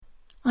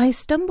I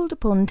stumbled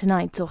upon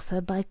tonight's author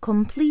by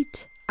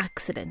complete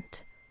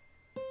accident,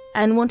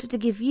 and wanted to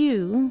give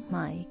you,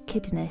 my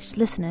kittenish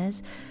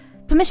listeners,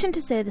 permission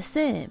to say the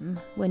same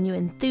when you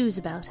enthuse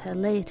about her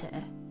later.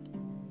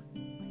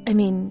 I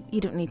mean, you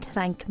don't need to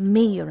thank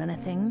me or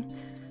anything.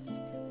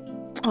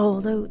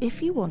 Although, if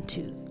you want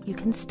to, you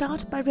can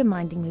start by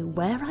reminding me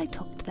where I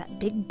tucked that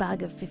big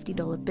bag of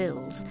 $50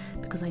 bills,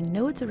 because I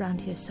know it's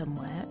around here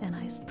somewhere, and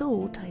I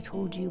thought I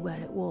told you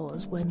where it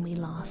was when we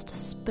last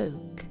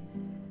spoke.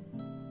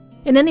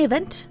 In any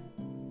event,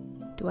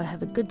 do I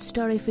have a good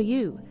story for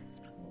you?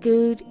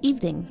 Good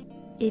evening.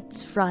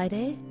 It's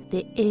Friday,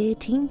 the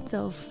 18th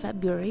of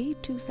February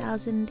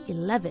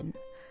 2011,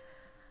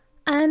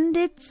 and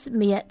it's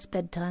Miette's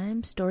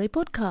Bedtime Story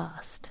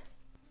Podcast.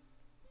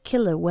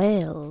 Killer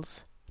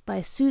Whales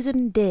by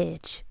Susan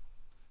Daitch.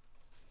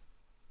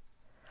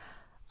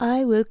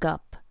 I woke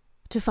up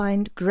to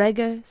find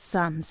Gregor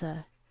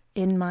Samsa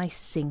in my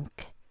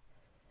sink.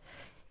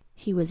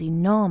 He was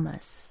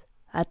enormous,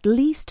 at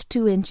least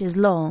 2 inches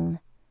long,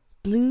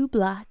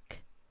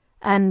 blue-black,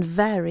 and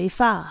very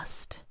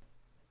fast.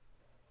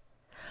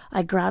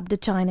 I grabbed a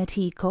china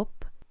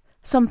teacup,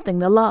 something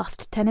the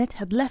last tenant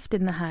had left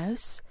in the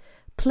house,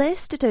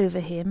 placed it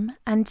over him,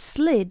 and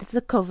slid the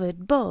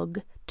covered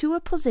bug to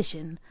a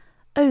position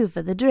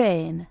over the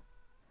drain.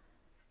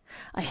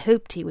 I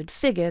hoped he would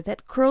figure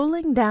that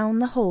crawling down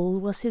the hole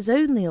was his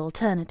only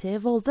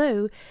alternative,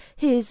 although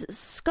his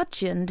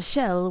scutcheoned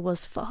shell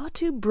was far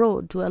too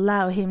broad to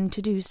allow him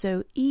to do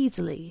so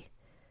easily.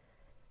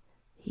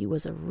 He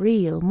was a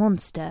real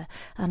monster,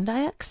 and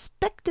I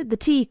expected the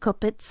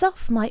teacup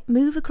itself might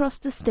move across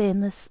the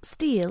stainless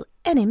steel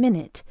any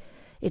minute,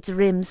 its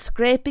rim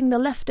scraping the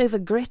leftover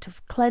grit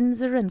of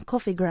cleanser and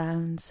coffee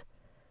grounds.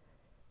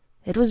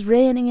 It was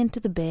raining into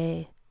the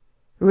bay.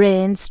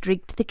 Rain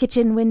streaked the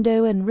kitchen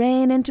window, and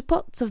rain into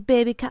pots of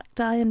baby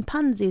cacti and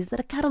pansies that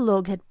a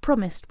catalogue had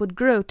promised would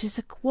grow to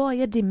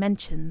sequoia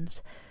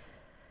dimensions.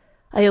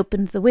 I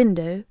opened the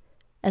window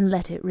and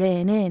let it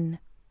rain in.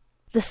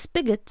 The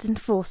spigots and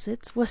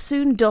faucets were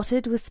soon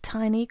dotted with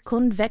tiny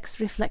convex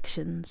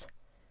reflections.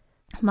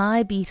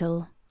 My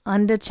beetle,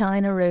 under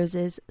china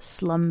roses,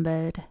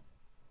 slumbered.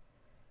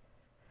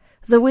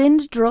 The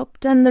wind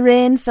dropped and the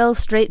rain fell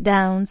straight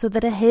down, so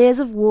that a haze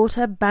of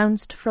water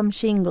bounced from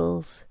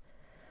shingles.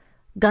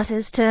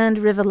 Gutters turned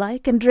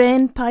river-like, and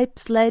drain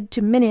pipes led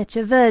to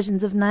miniature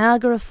versions of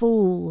Niagara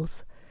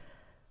Falls.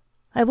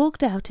 I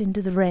walked out into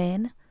the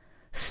rain,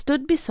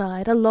 stood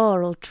beside a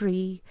laurel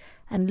tree,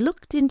 and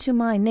looked into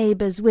my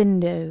neighbour's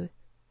window.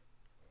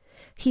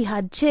 He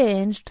had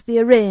changed the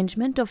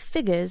arrangement of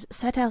figures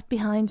set out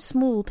behind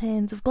small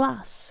panes of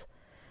glass,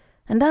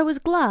 and I was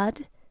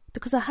glad,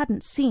 because I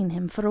hadn't seen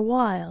him for a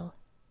while.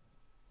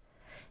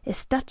 A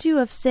statue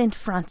of St.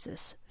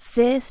 Francis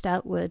faced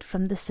outward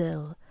from the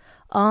sill,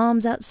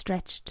 arms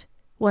outstretched,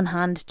 one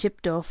hand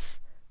chipped off,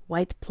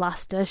 white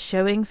plaster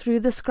showing through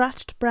the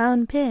scratched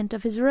brown paint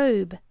of his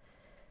robe.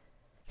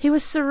 He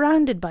was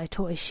surrounded by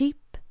toy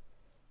sheep,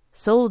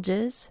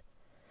 soldiers,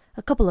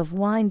 a couple of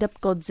wind-up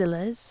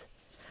Godzillas,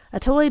 a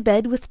toy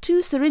bed with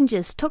 2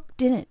 syringes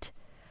tucked in it,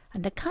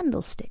 and a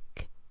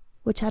candlestick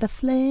which had a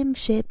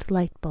flame-shaped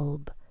light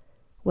bulb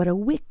where a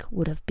wick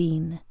would have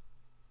been.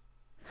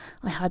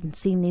 I hadn't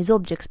seen these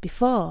objects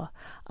before.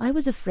 I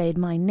was afraid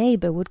my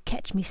neighbour would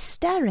catch me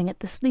staring at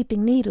the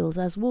sleeping needles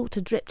as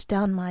water dripped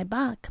down my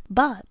back,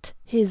 but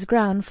his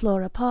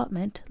ground-floor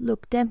apartment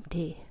looked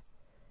empty.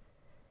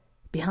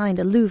 Behind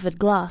a louvered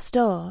glass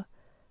door,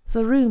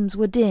 the rooms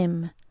were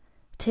dim,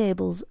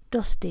 tables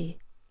dusty.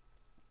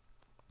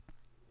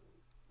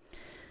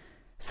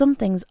 Some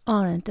things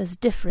aren't as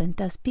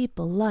different as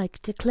people like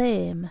to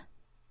claim.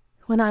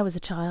 When I was a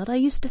child, I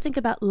used to think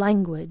about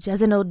language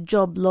as an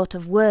odd-job lot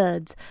of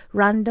words,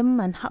 random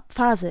and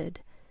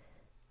haphazard.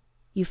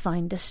 You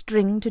find a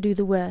string to do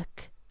the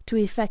work, to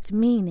effect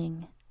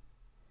meaning.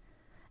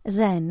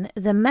 Then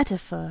the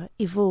metaphor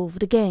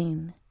evolved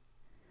again.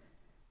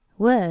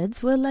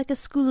 Words were like a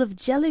school of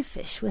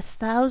jellyfish with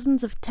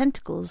thousands of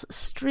tentacles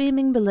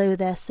streaming below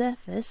their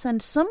surface,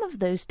 and some of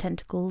those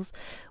tentacles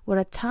were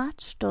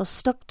attached or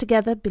stuck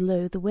together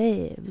below the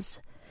waves.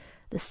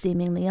 The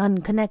seemingly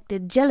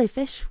unconnected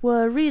jellyfish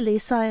were really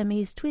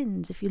Siamese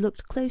twins if you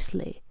looked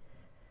closely.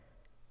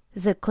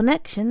 The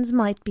connections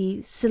might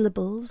be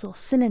syllables or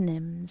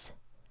synonyms.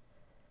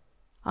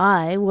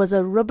 I was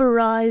a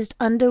rubberized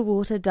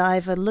underwater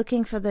diver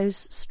looking for those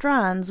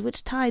strands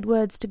which tied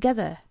words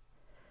together.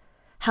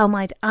 How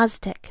might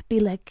Aztec be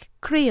like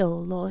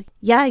Creole, or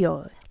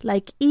Yayo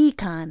like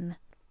Ican?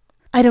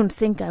 I don't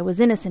think I was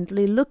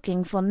innocently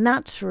looking for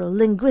natural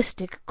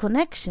linguistic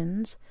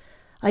connections.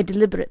 I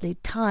deliberately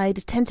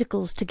tied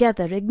tentacles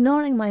together,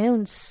 ignoring my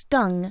own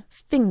stung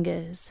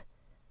fingers.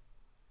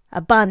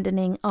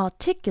 Abandoning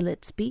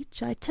articulate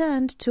speech, I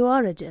turned to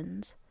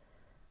origins.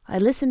 I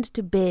listened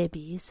to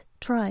babies,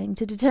 trying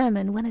to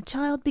determine when a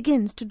child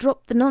begins to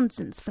drop the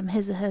nonsense from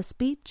his or her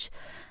speech,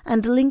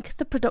 and link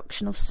the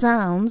production of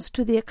sounds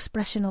to the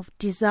expression of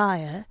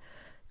desire,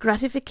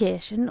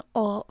 gratification,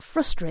 or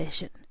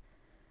frustration.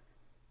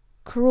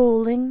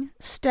 Crawling,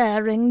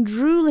 staring,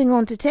 drooling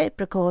onto tape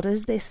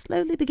recorders, they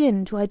slowly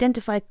begin to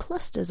identify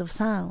clusters of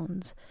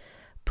sounds,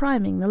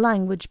 priming the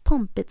language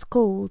pump it's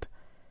called.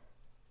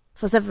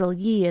 For several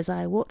years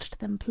I watched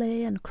them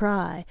play and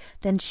cry,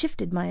 then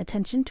shifted my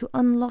attention to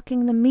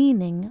unlocking the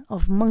meaning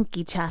of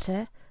monkey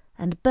chatter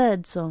and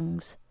bird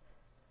songs.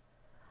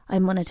 I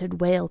monitored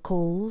whale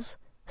calls,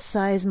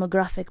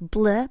 seismographic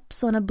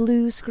blurps on a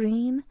blue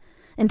screen,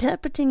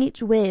 interpreting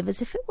each wave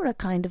as if it were a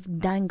kind of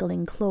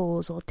dangling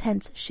clause or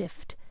tense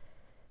shift,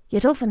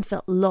 yet often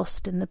felt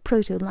lost in the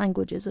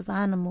proto-languages of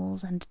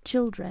animals and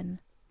children.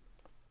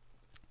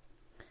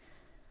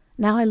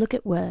 Now I look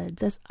at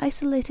words as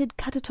isolated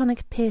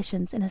catatonic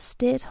patients in a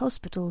state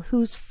hospital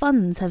whose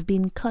funds have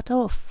been cut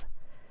off.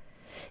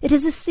 It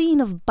is a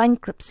scene of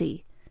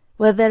bankruptcy,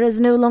 where there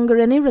is no longer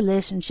any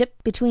relationship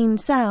between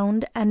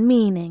sound and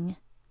meaning.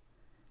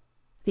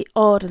 The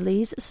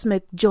orderlies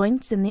smoke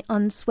joints in the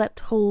unswept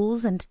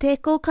halls and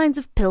take all kinds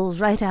of pills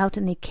right out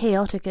in the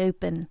chaotic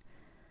open.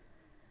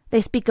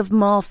 They speak of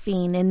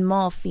morphine in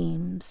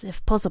morphemes,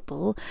 if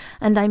possible,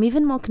 and I'm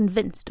even more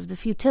convinced of the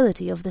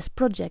futility of this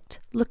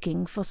project,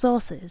 looking for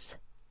sources.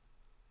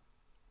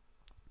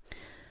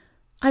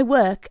 I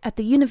work at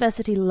the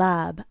university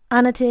lab,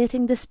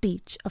 annotating the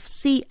speech of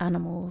sea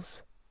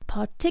animals,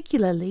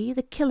 particularly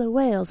the killer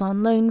whales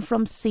on loan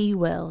from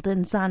SeaWorld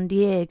in San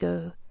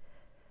Diego.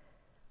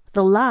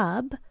 The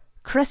lab,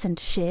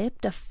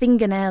 crescent-shaped, a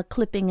fingernail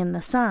clipping in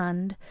the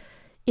sand,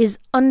 is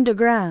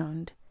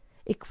underground,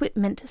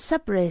 equipment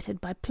separated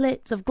by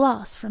plates of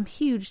glass from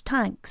huge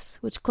tanks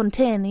which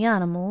contain the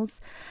animals,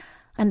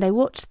 and I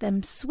watch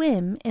them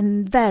swim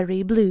in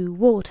very blue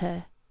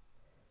water.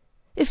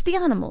 If the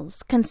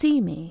animals can see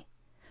me,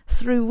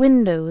 through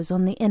windows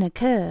on the inner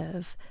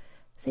curve,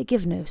 they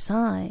give no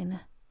sign.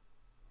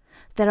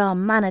 There are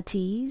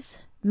manatees,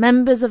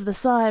 members of the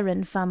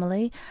siren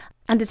family,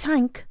 and a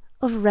tank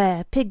of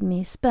rare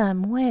pygmy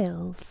sperm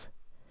whales.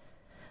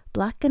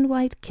 Black and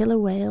white killer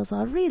whales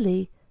are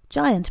really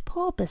giant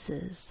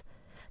porpoises.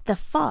 They're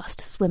fast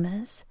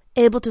swimmers,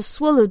 able to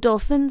swallow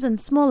dolphins and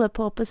smaller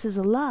porpoises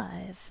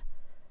alive.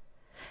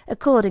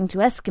 According to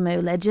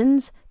Eskimo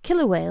legends,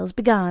 killer whales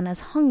began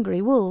as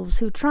hungry wolves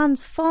who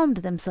transformed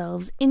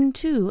themselves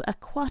into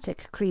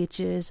aquatic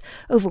creatures,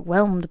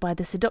 overwhelmed by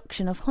the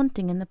seduction of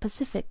hunting in the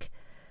Pacific.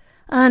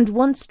 And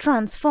once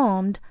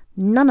transformed,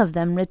 none of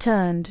them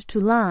returned to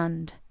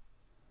land.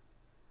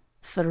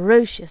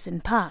 Ferocious in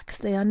packs,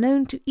 they are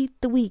known to eat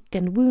the weak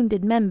and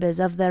wounded members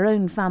of their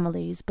own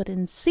families, but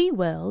in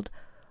SeaWorld,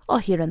 or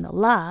here in the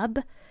lab,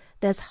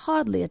 there's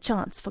hardly a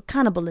chance for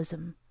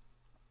cannibalism.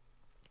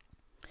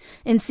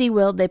 In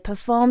SeaWorld they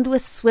performed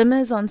with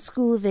swimmers on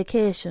school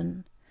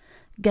vacation.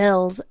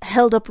 Girls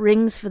held up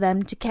rings for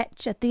them to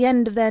catch at the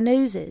end of their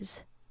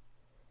noses.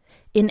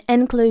 In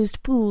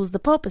enclosed pools the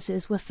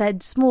porpoises were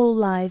fed small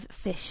live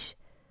fish,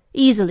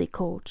 easily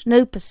caught,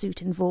 no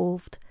pursuit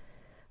involved.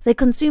 They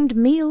consumed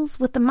meals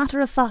with the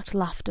matter-of-fact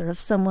laughter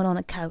of someone on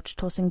a couch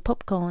tossing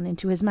popcorn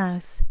into his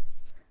mouth.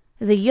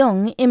 The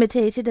young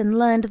imitated and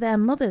learned their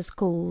mothers'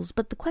 calls,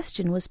 but the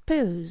question was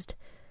posed.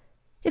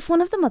 If one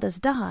of the mothers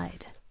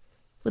died,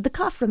 would the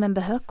calf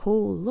remember her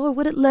call, or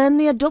would it learn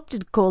the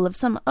adopted call of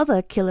some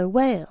other killer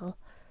whale?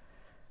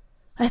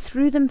 I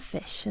threw them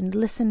fish and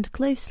listened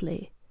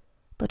closely,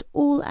 but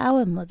all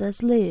our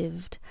mothers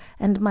lived,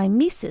 and my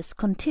mimesis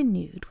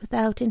continued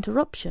without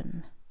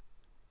interruption.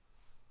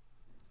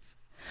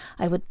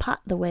 I would pat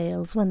the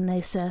whales when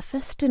they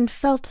surfaced, and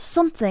felt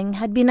something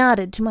had been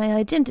added to my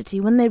identity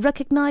when they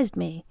recognized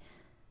me.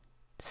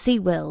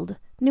 SeaWorld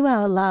knew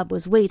our lab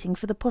was waiting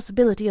for the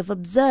possibility of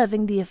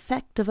observing the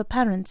effect of a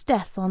parent's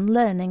death on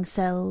learning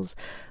cells,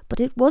 but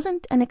it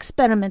wasn't an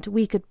experiment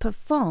we could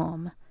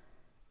perform.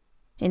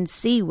 In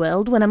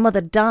SeaWorld, when a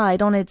mother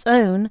died on its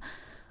own,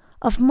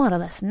 of more or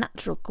less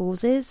natural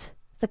causes,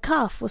 the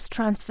calf was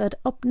transferred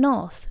up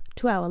north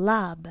to our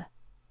lab.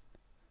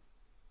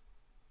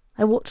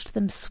 I watched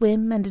them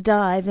swim and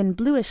dive in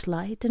bluish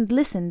light and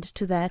listened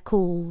to their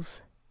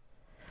calls.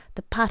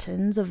 The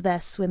patterns of their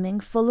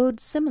swimming followed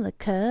similar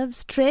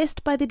curves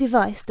traced by the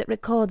device that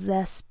records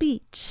their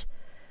speech,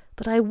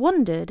 but I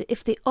wondered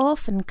if the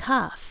orphan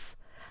calf,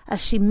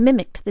 as she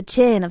mimicked the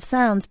chain of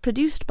sounds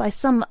produced by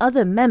some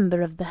other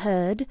member of the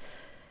herd,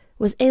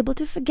 was able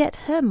to forget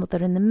her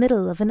mother in the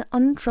middle of an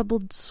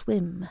untroubled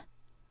swim.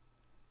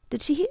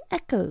 Did she hear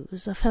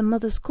echoes of her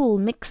mother's call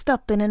mixed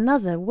up in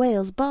another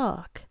whale's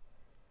bark?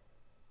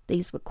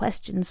 These were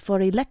questions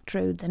for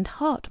electrodes and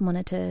heart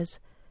monitors.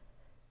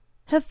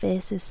 Her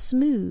face is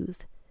smooth,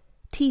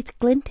 teeth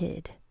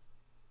glinted.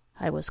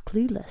 I was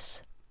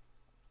clueless.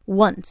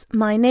 Once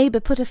my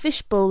neighbour put a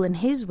fishbowl in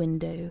his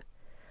window.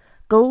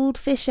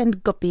 Goldfish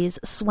and guppies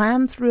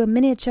swam through a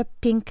miniature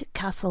pink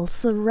castle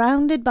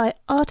surrounded by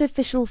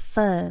artificial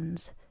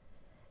ferns.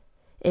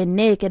 A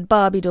naked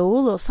Barbie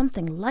doll, or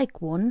something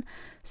like one,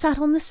 sat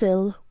on the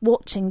sill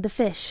watching the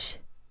fish.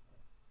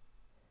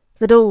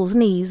 The doll's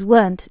knees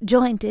weren't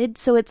jointed,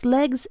 so its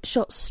legs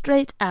shot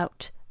straight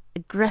out,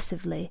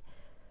 aggressively.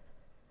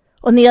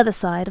 On the other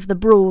side of the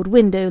broad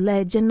window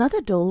ledge another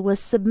doll was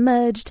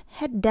submerged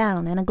head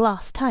down in a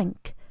glass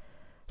tank,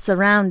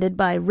 surrounded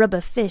by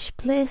rubber fish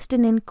placed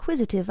in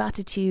inquisitive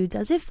attitudes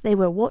as if they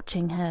were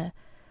watching her,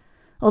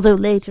 although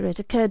later it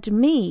occurred to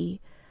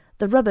me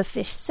the rubber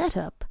fish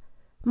setup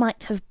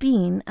might have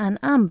been an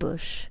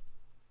ambush.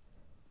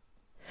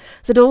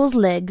 The doll's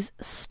legs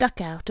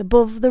stuck out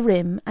above the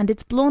rim and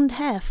its blonde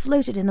hair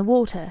floated in the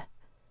water.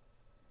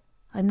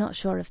 I'm not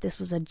sure if this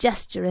was a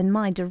gesture in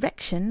my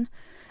direction,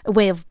 a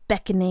way of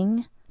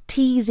beckoning,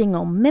 teasing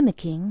or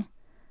mimicking,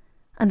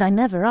 and I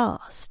never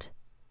asked.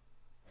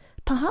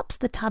 Perhaps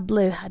the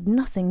tableau had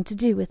nothing to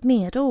do with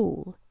me at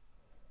all.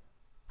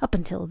 Up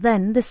until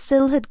then, the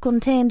sill had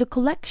contained a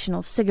collection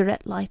of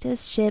cigarette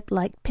lighters shaped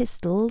like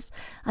pistols,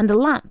 and a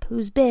lamp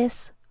whose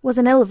base was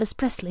an Elvis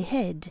Presley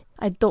head.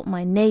 I'd thought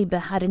my neighbour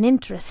had an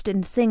interest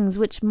in things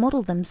which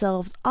model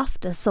themselves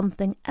after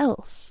something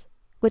else,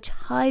 which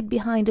hide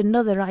behind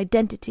another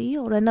identity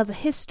or another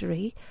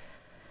history,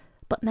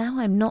 but now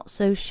I'm not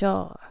so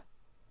sure.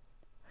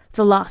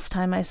 The last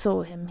time I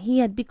saw him, he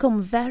had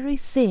become very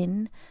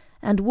thin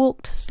and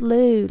walked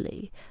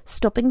slowly,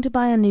 stopping to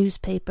buy a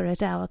newspaper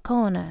at our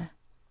corner.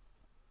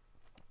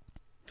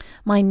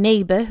 My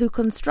neighbour, who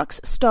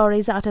constructs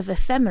stories out of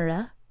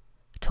ephemera,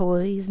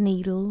 toys,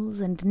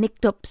 needles, and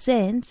nicked-up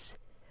saints,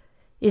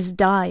 is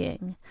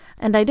dying,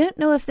 and I don't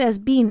know if there's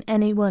been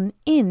anyone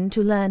in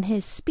to learn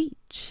his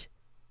speech.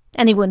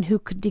 Anyone who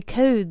could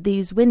decode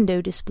these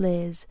window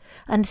displays,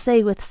 and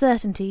say with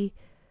certainty,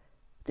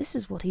 "This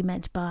is what he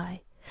meant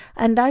by,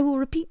 and I will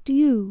repeat to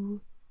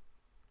you."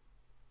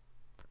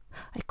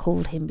 I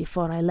called him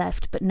before I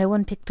left, but no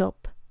one picked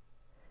up.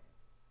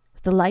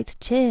 The light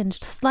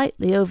changed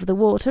slightly over the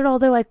water,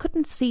 although I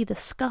couldn't see the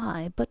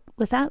sky, but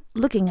without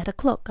looking at a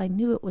clock I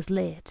knew it was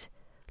late,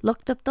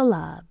 locked up the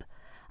lab,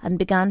 and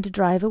began to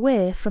drive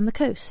away from the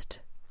coast.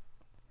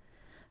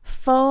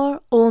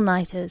 4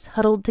 all-nighters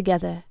huddled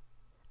together,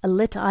 a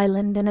lit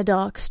island in a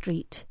dark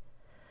street.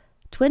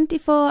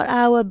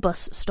 24-hour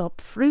bus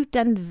stop, fruit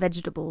and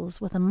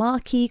vegetables, with a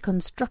marquee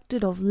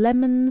constructed of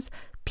lemons,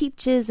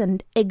 peaches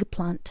and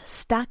eggplant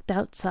stacked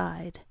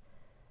outside.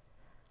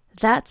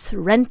 That's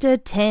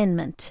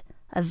Rentertainment,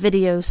 a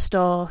video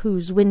store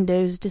whose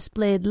windows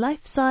displayed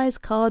life-size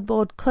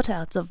cardboard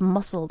cutouts of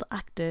muscled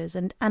actors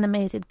and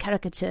animated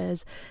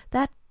caricatures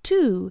that,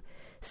 too,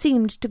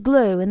 seemed to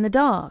glow in the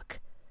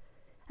dark.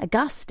 A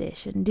gas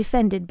station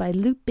defended by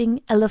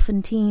looping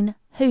elephantine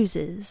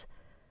hoses,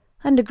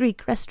 and a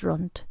Greek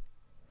restaurant.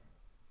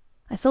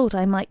 I thought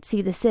I might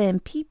see the same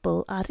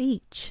people at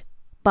each,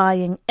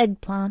 buying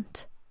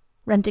eggplant,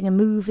 renting a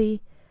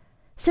movie,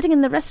 sitting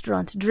in the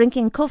restaurant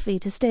drinking coffee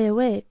to stay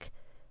awake,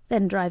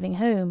 then driving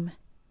home.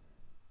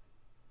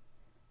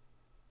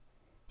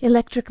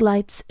 Electric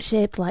lights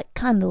shaped like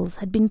candles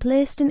had been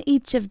placed in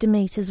each of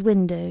Demeter's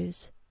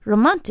windows.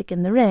 Romantic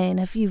in the rain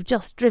if you've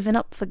just driven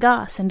up for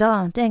gas and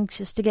aren't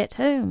anxious to get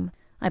home.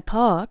 I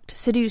parked,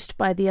 seduced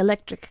by the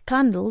electric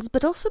candles,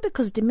 but also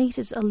because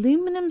Demeter's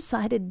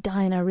aluminum-sided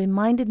diner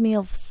reminded me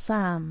of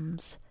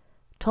Sam's,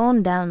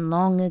 torn down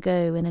long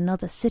ago in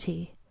another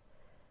city.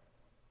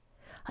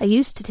 I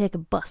used to take a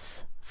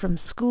bus from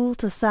school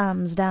to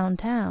Sam's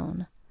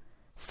downtown,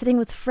 sitting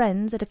with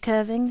friends at a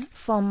curving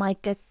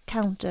formica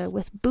counter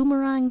with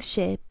boomerang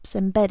shapes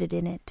embedded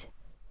in it.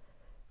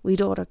 We'd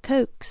order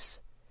Cokes.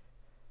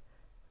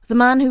 The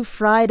man who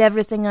fried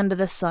everything under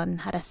the sun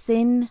had a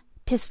thin,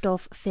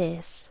 pissed-off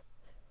face.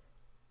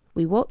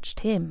 We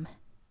watched him.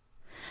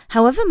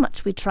 However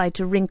much we tried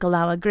to wrinkle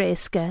our grey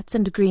skirts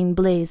and green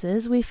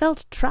blazers, we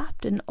felt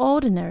trapped and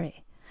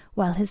ordinary,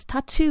 while his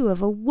tattoo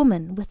of a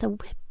woman with a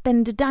whip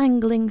and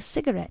dangling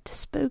cigarette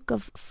spoke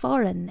of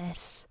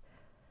foreignness.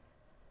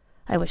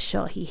 I was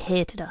sure he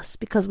hated us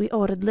because we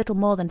ordered little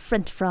more than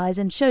French fries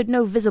and showed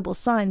no visible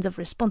signs of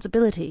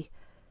responsibility.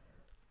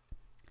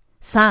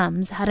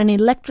 Sam's had an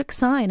electric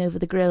sign over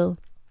the grill.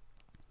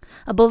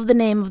 Above the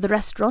name of the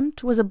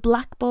restaurant was a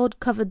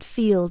blackboard-covered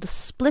field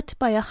split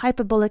by a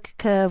hyperbolic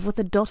curve with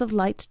a dot of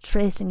light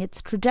tracing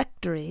its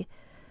trajectory.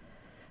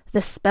 The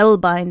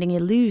spellbinding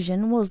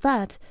illusion was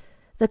that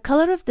the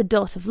colour of the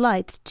dot of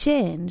light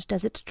changed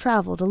as it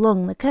travelled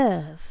along the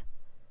curve.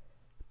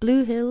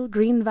 Blue hill,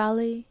 green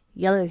valley,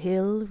 yellow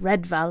hill,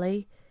 red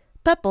valley,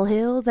 purple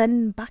hill,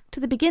 then back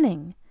to the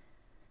beginning.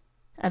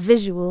 A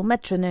visual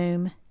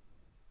metronome.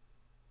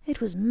 It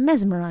was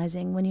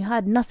mesmerizing when you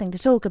had nothing to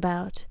talk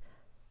about,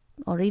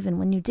 or even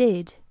when you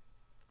did.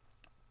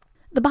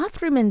 The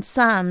bathroom in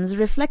Sam's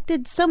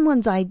reflected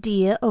someone's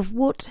idea of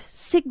what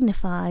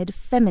signified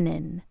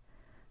feminine.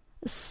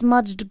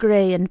 Smudged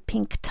grey and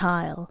pink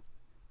tile,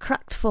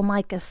 cracked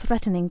formica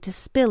threatening to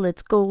spill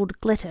its gold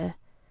glitter.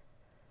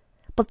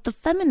 But the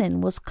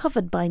feminine was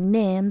covered by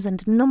names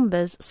and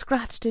numbers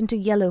scratched into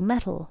yellow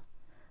metal,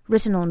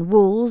 written on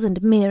walls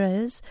and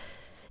mirrors,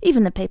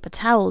 even the paper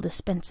towel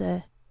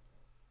dispenser.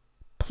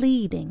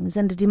 Pleadings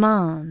and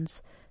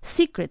demands,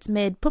 secrets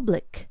made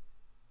public,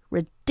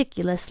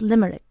 ridiculous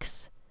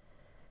limericks.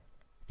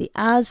 The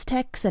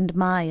Aztecs and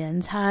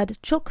Mayans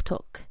had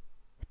choktuk,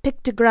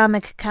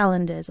 pictogrammic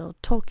calendars or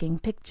talking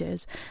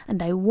pictures,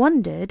 and I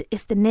wondered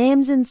if the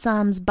names in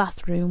Sam's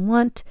bathroom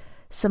weren't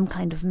some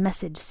kind of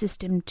message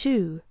system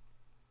too.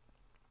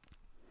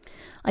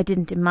 I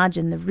didn't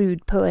imagine the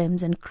rude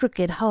poems and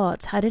crooked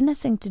hearts had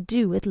anything to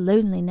do with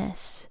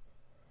loneliness.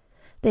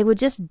 They were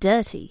just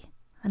dirty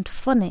and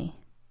funny.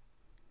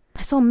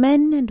 I saw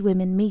men and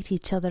women meet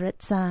each other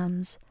at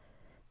Sam's.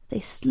 They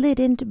slid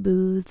into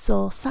booths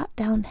or sat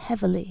down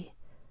heavily.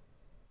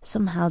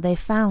 Somehow they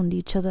found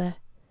each other.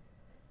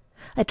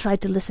 I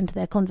tried to listen to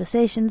their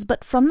conversations,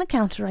 but from the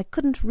counter I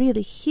couldn't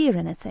really hear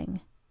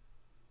anything.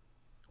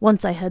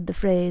 Once I heard the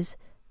phrase,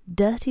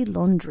 dirty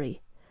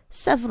laundry,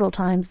 several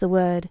times the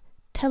word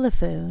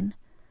telephone,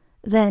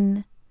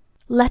 then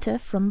letter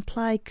from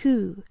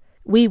Plycoo.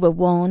 We were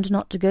warned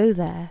not to go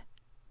there.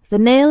 The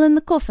nail in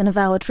the coffin of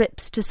our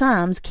trips to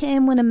Sam's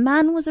came when a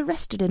man was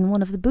arrested in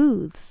one of the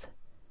booths.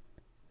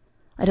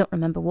 I don't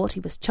remember what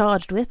he was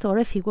charged with or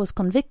if he was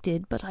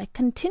convicted, but I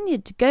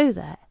continued to go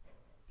there,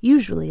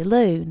 usually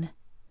alone.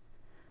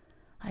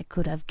 I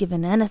could have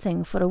given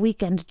anything for a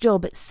weekend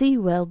job at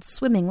SeaWorld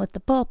swimming with the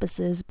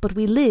porpoises, but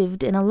we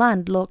lived in a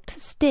landlocked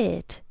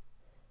state.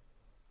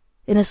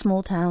 In a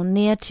small town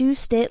near 2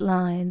 state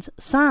lines,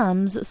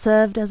 Sam's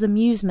served as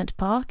amusement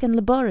park and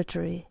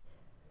laboratory.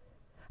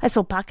 I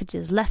saw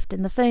packages left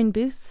in the phone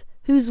booth,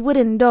 whose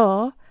wooden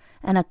door,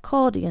 an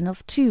accordion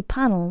of 2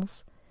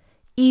 panels,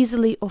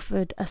 easily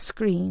offered a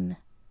screen.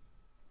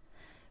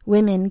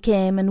 Women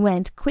came and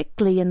went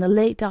quickly in the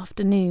late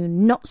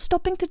afternoon, not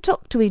stopping to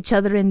talk to each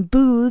other in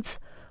booths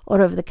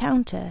or over the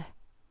counter.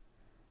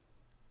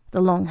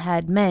 The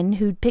long-haired men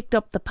who'd picked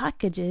up the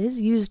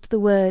packages used the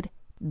word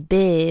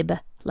babe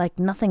like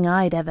nothing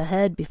I'd ever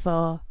heard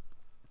before.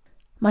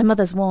 My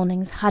mother's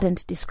warnings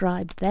hadn't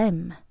described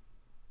them.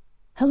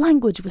 Her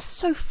language was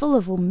so full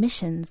of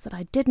omissions that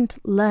I didn't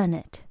learn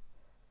it.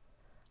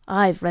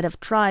 I've read of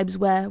tribes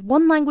where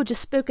one language is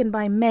spoken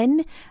by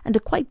men and a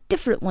quite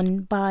different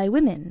one by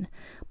women,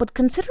 but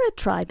consider a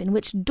tribe in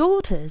which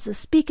daughters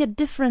speak a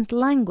different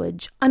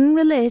language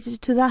unrelated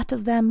to that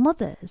of their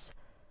mothers.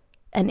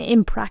 An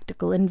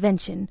impractical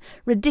invention,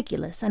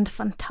 ridiculous and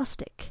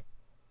fantastic.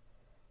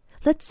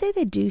 Let's say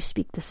they do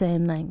speak the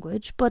same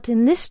language, but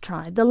in this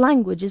tribe the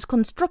language is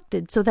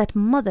constructed so that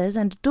mothers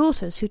and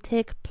daughters who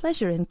take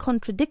pleasure in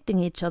contradicting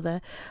each other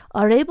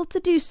are able to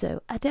do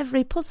so at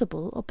every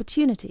possible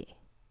opportunity.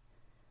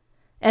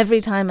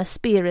 Every time a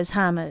spear is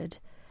hammered,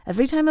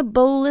 every time a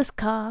bowl is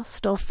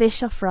cast or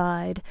fish are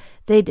fried,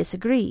 they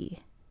disagree.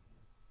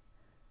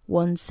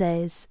 One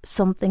says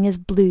something is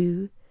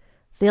blue,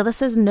 the other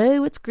says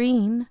no, it's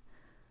green.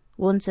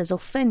 One says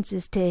offence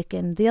is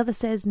taken, the other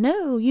says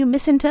no, you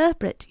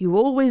misinterpret, you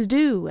always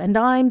do, and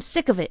I'm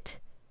sick of it.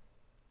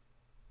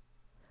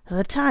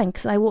 The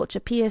tanks I watch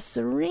appear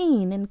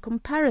serene in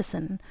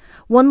comparison.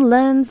 One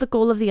learns the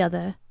call of the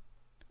other,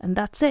 and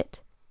that's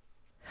it.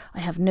 I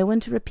have no one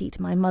to repeat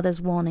my mother's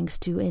warnings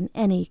to in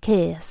any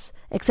case,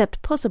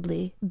 except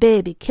possibly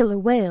baby killer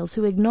whales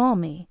who ignore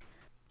me,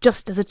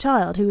 just as a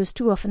child who is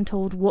too often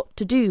told what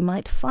to do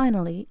might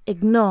finally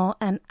ignore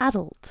an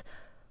adult,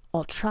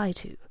 or try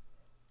to.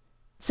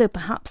 So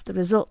perhaps the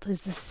result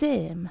is the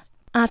same.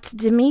 At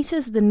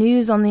Demeter's the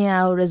news on the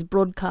hour is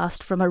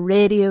broadcast from a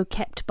radio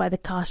kept by the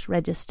cash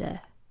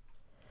register.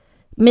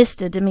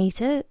 Mr.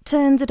 Demeter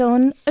turns it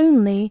on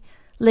only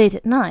late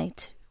at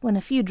night, when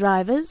a few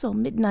drivers or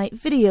midnight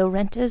video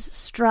renters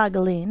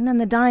straggle in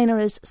and the diner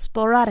is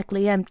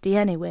sporadically empty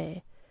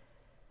anyway.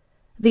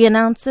 The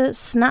announcer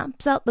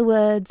snaps out the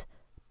words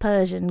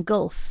Persian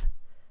Gulf.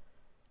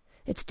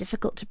 It's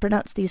difficult to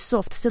pronounce these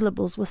soft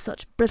syllables with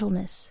such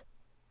brittleness.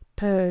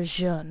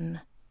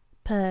 Persian,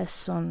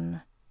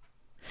 person.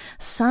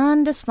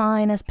 Sand as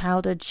fine as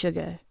powdered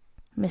sugar.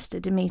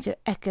 Mr. Demeter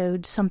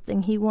echoed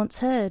something he once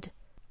heard.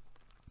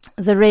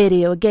 The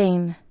radio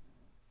again.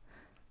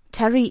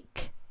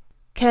 Tariq,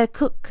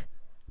 Kirkuk,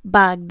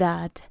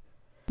 Baghdad,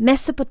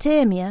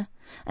 Mesopotamia,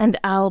 and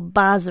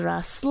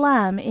Al-Basra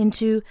slam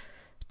into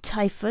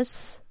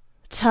typhus,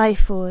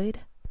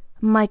 typhoid,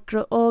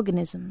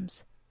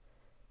 microorganisms.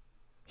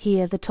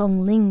 Here the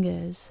tongue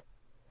lingers.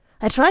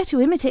 I try to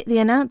imitate the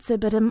announcer,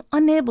 but am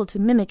unable to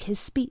mimic his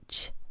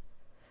speech.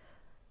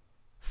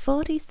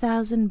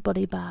 40,000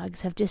 body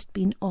bags have just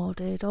been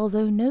ordered,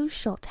 although no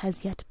shot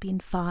has yet been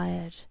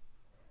fired.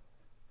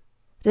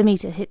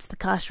 Demeter hits the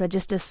cash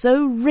register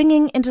so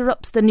ringing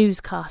interrupts the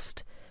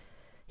newscast.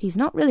 He's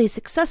not really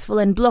successful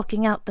in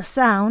blocking out the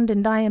sound,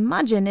 and I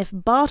imagine if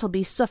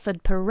Bartleby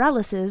suffered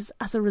paralysis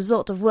as a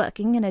result of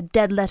working in a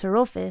dead-letter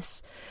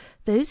office,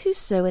 those who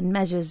sew and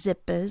measure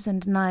zippers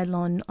and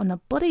nylon on a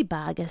body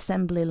bag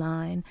assembly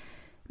line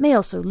may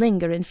also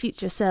linger in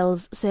future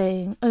cells,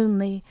 saying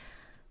only,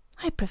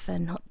 "I prefer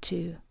not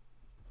to."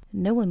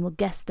 No one will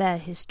guess their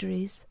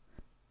histories.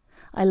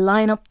 I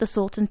line up the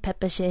salt and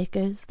pepper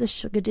shakers, the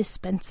sugar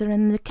dispenser,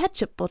 and the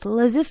ketchup bottle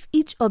as if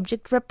each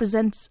object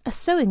represents a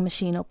sewing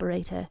machine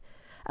operator,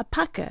 a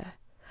packer,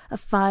 a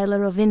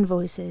filer of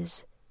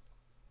invoices.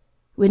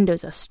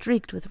 Windows are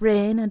streaked with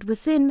rain, and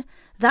within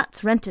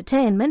That's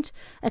Rentertainment,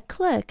 a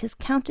clerk is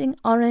counting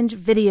orange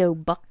video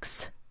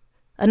bucks.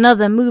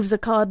 Another moves a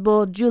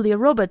cardboard Julia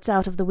Roberts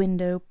out of the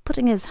window,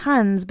 putting his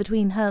hands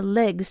between her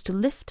legs to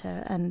lift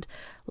her, and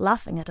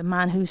laughing at a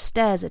man who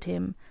stares at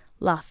him,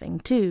 laughing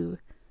too.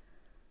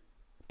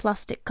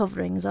 Plastic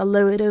coverings are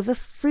lowered over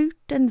fruit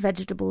and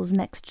vegetables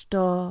next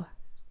door.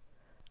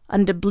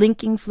 Under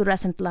blinking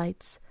fluorescent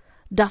lights,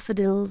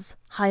 daffodils,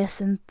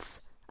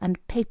 hyacinths,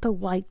 and paper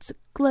whites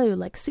glow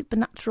like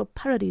supernatural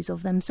parodies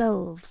of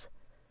themselves.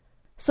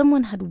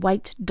 Someone had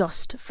wiped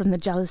dust from the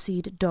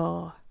jalousied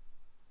door.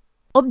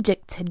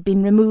 Objects had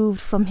been removed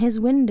from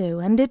his window,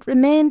 and it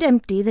remained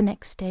empty the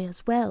next day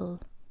as well.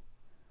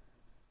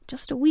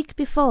 Just a week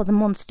before the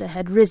monster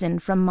had risen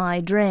from my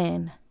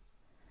drain.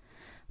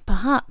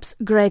 Perhaps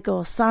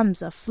Gregor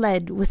Samsa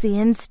fled with the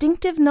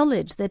instinctive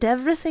knowledge that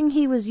everything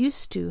he was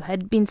used to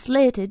had been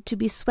slated to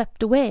be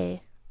swept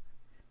away.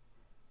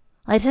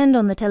 I turned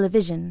on the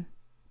television,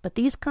 but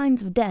these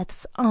kinds of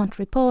deaths aren't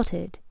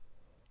reported.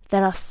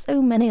 There are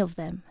so many of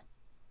them.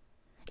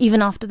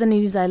 Even after the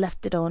news, I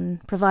left it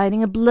on,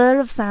 providing a blur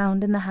of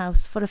sound in the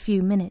house for a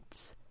few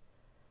minutes.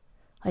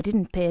 I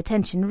didn't pay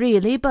attention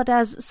really, but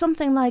as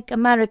something like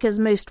America's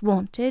Most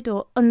Wanted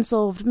or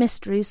Unsolved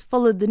Mysteries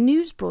followed the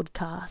news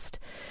broadcast,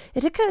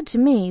 it occurred to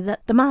me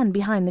that the man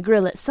behind the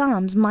grill at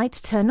Sam's might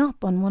turn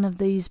up on one of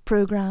these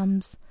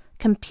programs,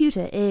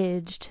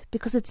 computer-aged,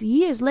 because it's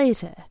years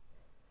later.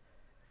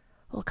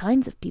 All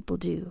kinds of people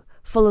do,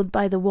 followed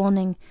by the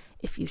warning,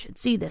 "If you should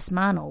see this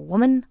man or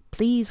woman,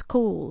 please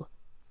call."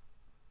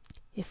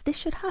 If this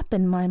should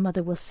happen, my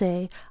mother will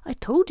say, "I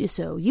told you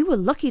so, you were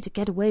lucky to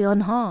get away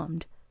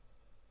unharmed."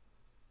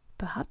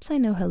 Perhaps I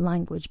know her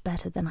language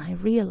better than I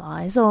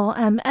realize, or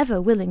am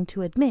ever willing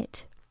to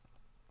admit.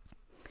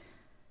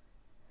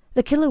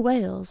 The killer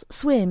whales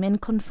swim in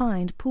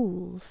confined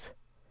pools.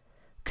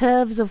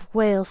 Curves of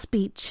whale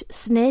speech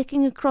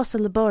snaking across a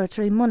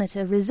laboratory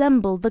monitor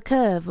resemble the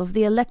curve of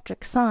the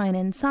electric sign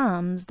in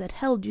Sam's that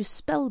held you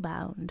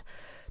spellbound.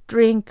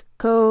 Drink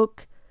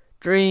Coke,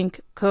 drink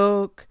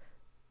Coke,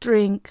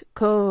 drink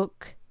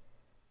Coke.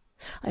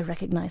 I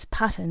recognize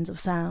patterns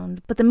of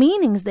sound, but the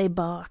meanings they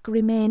bark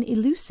remain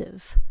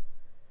elusive.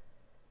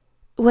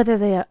 Whether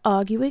they are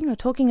arguing or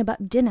talking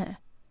about dinner,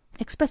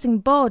 expressing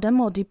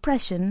boredom or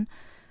depression,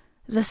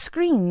 the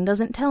screen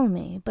doesn't tell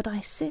me, but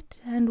I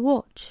sit and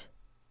watch.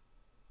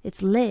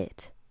 It's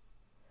late.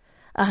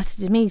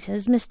 After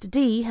Demeter's, Mr.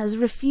 D has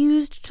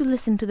refused to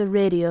listen to the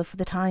radio for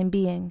the time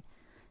being.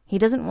 He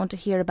doesn't want to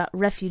hear about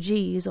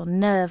refugees or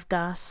nerve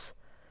gas.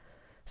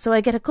 So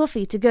I get a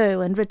coffee to go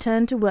and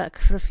return to work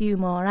for a few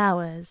more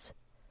hours.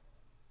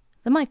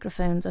 The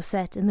microphones are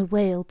set in the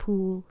whale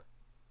pool.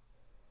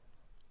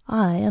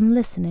 I am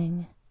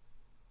listening.